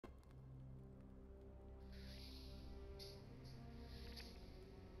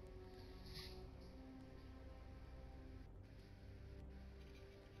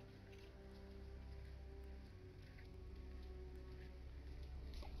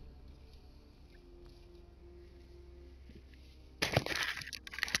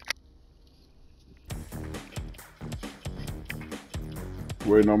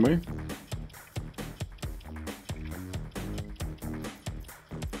Waiting on me.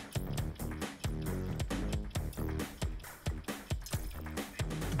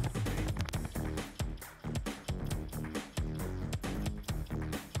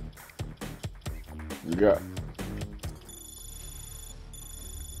 You got.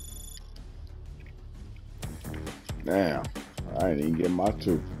 Damn. I ain't even get my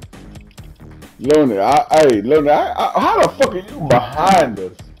two. Looney, how the fuck are you behind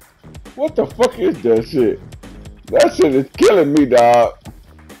us? What the fuck is that shit? That shit is killing me, dog.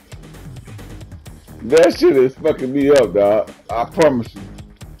 That shit is fucking me up, dog. I promise you.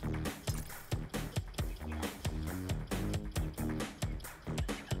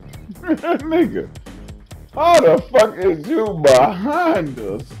 Nigga, how the fuck is you behind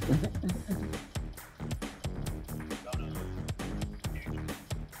us?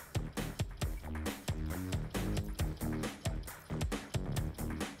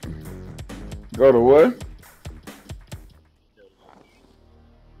 Go to what?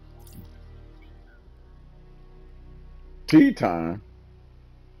 Tea time.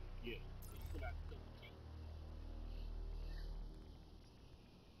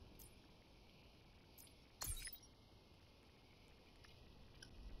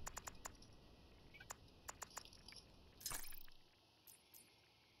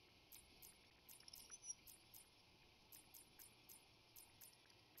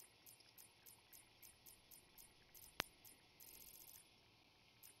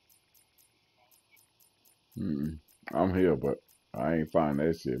 Mm-mm. I'm here, but I ain't find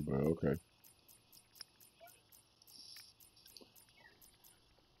that shit, but okay.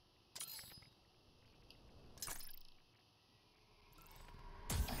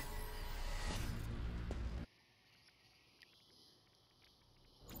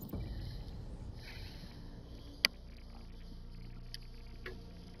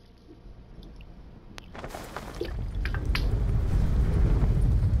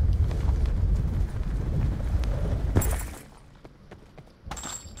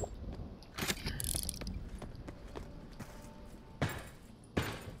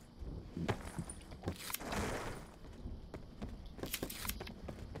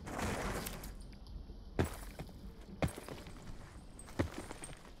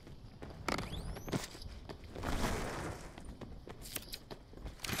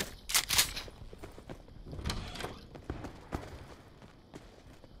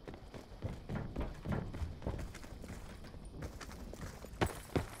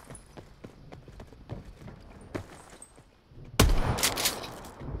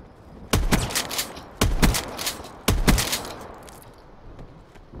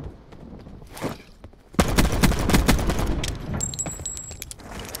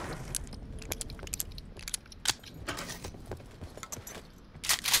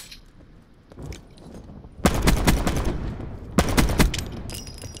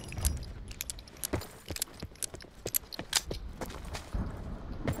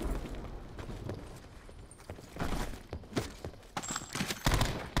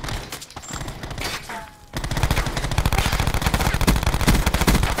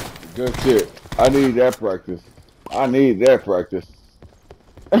 Good shit. I need that practice. I need that practice.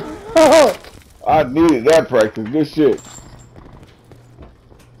 I needed that practice. Good shit.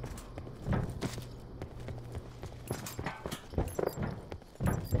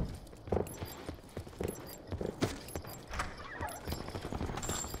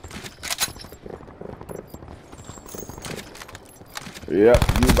 Yep,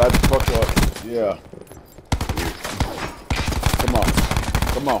 you about to fuck up. Yeah. Come on.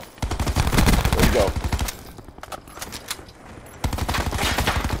 Come on. Let's go.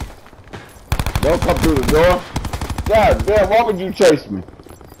 Don't come through the door. God damn, why would you chase me?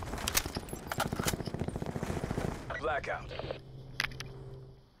 Blackout.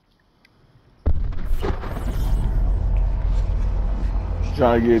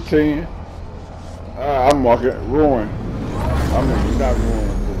 Trying to get 10? I'm marking ruin. I mean, not ruin,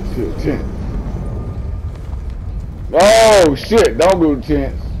 but shit, 10. Oh, shit, don't do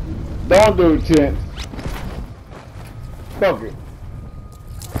 10s. Don't do 10s. Fuck it.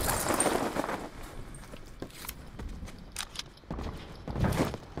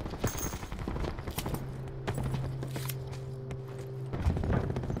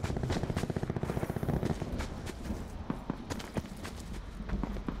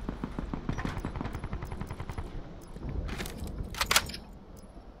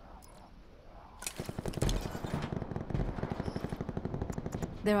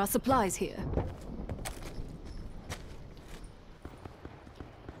 There are supplies here.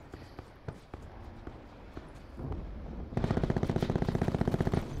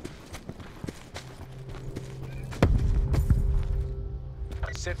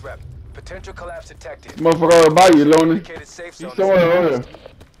 Sit rep. Potential collapse detected. Motherfucker all by you, Lonely. Indicated safe He's zone. somewhere over there.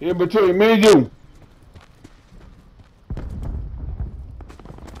 Here between me and you.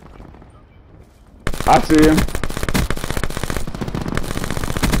 I see him.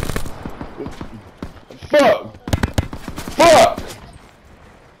 Fuck! Fuck!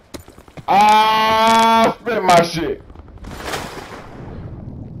 Ah, spit my shit.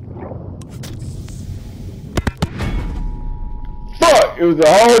 Fuck! It was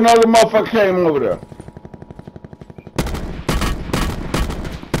a whole nother motherfucker came over there.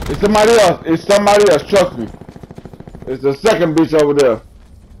 It's somebody else. It's somebody else. Trust me. It's the second bitch over there.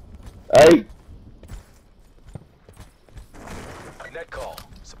 Hey. Net call.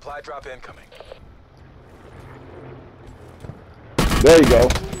 Supply drop incoming. There you go.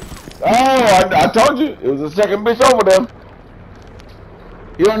 Oh, I told you. It was the second bitch over there.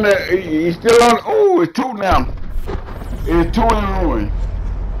 He on there. He's still on. Oh, it's two now. It's two in the ruin.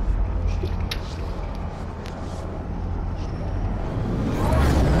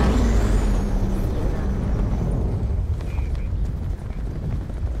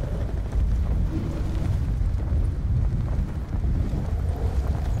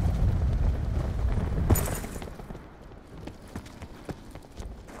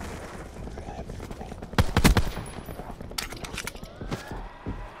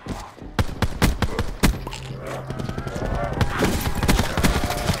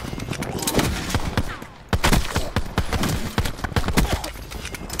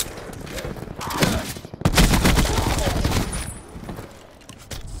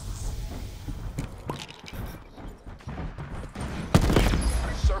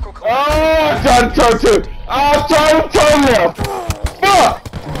 Oh, I tried to turn to it. I was trying to turn left. Fuck!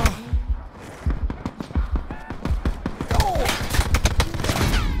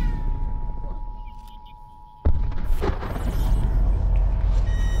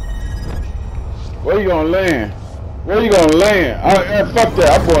 Where you gonna land? Where you gonna land? Fuck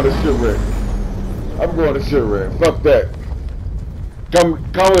that. I'm going to shipwreck. I'm going to shipwreck. Fuck that. Come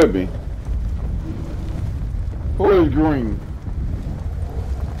with me. Who is green?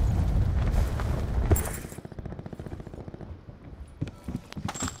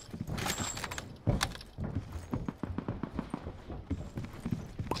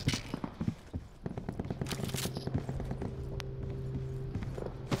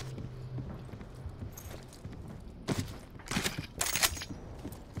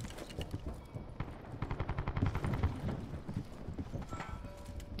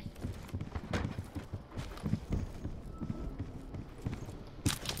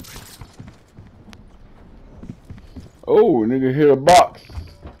 Oh, nigga hit a box.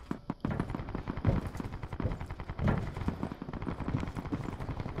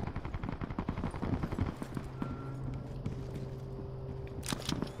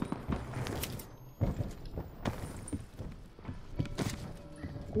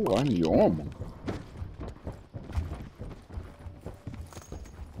 Oh, I need your armor.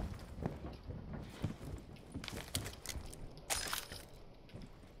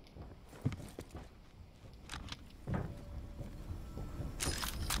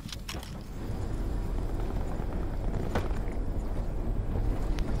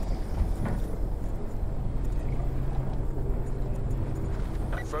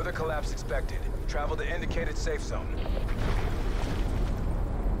 Further collapse expected. Travel to indicated safe zone.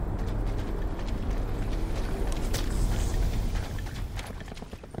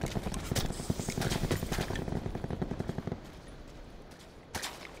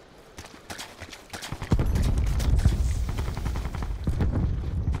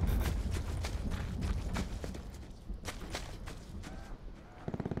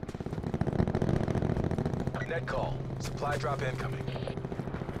 Net call. Supply drop incoming.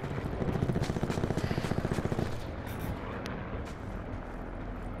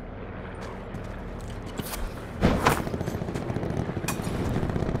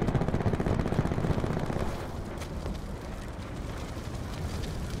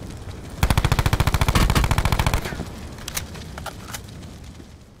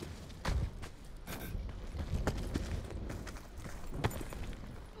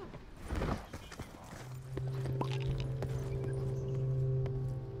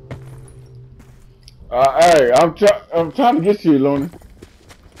 Hey, I'm trying to get you, Lonely.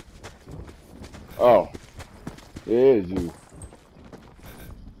 Oh, there's you.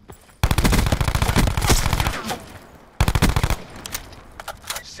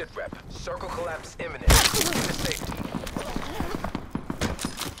 Sit rep. Circle collapse imminent. Get to safety.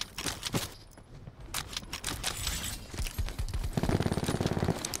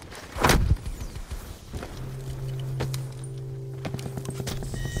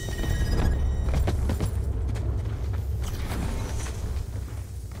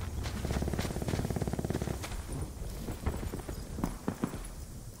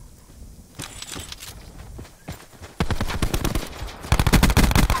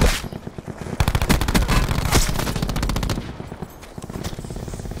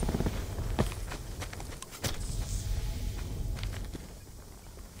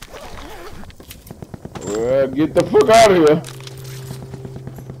 Get the fuck out of here.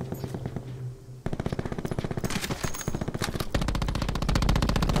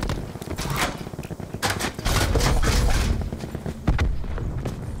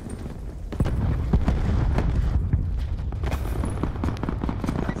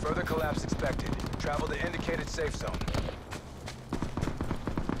 Further collapse expected. Travel to indicated safe zone.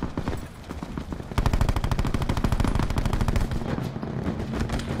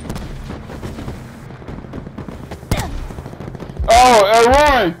 Oh,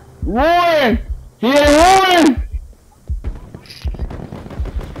 Roy! Roy! He ain't Roy!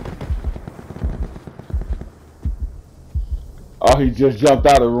 Oh, he just jumped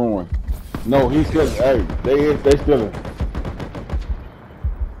out of ruin. No, he's still. Hey, they still.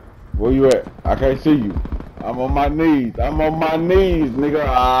 Where you at? I can't see you. I'm on my knees. I'm on my knees, nigga.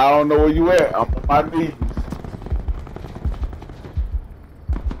 I don't know where you at. I'm on my knees.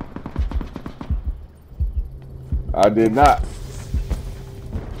 I did not.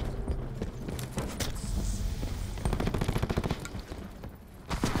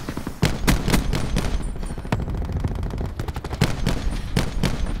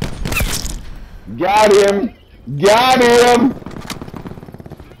 Got him! Got him!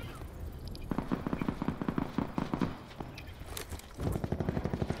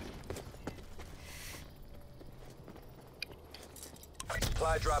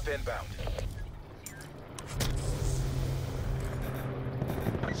 Supply drop inbound.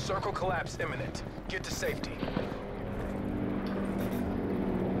 Circle collapse imminent. Get to safety.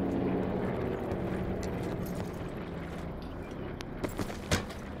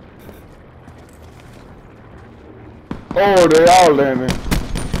 Oh, they all landing.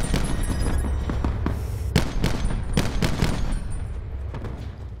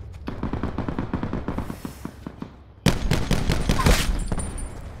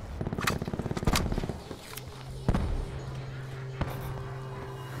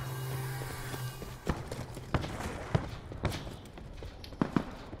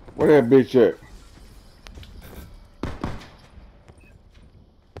 Where that bitch at?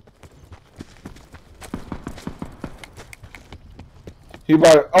 He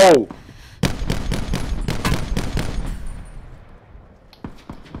about to, oh.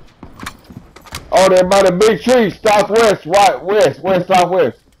 Oh, they're by the big tree, southwest, right, west,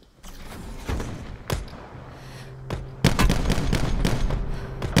 southwest.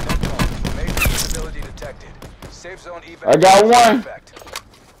 Major instability detected. Safe zone evac. I got one.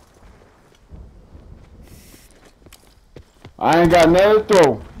 I ain't got nothing to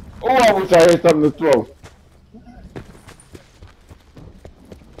throw. Oh, I wish I had something to throw.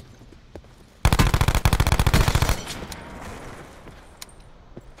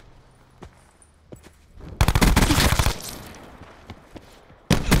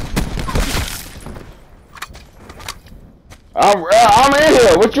 I'm in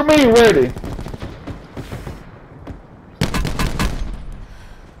here. What you mean ready?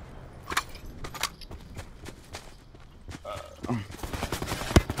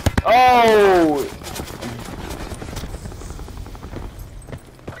 Oh!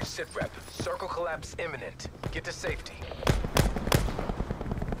 Sit rep. Circle collapse imminent. Get to safety.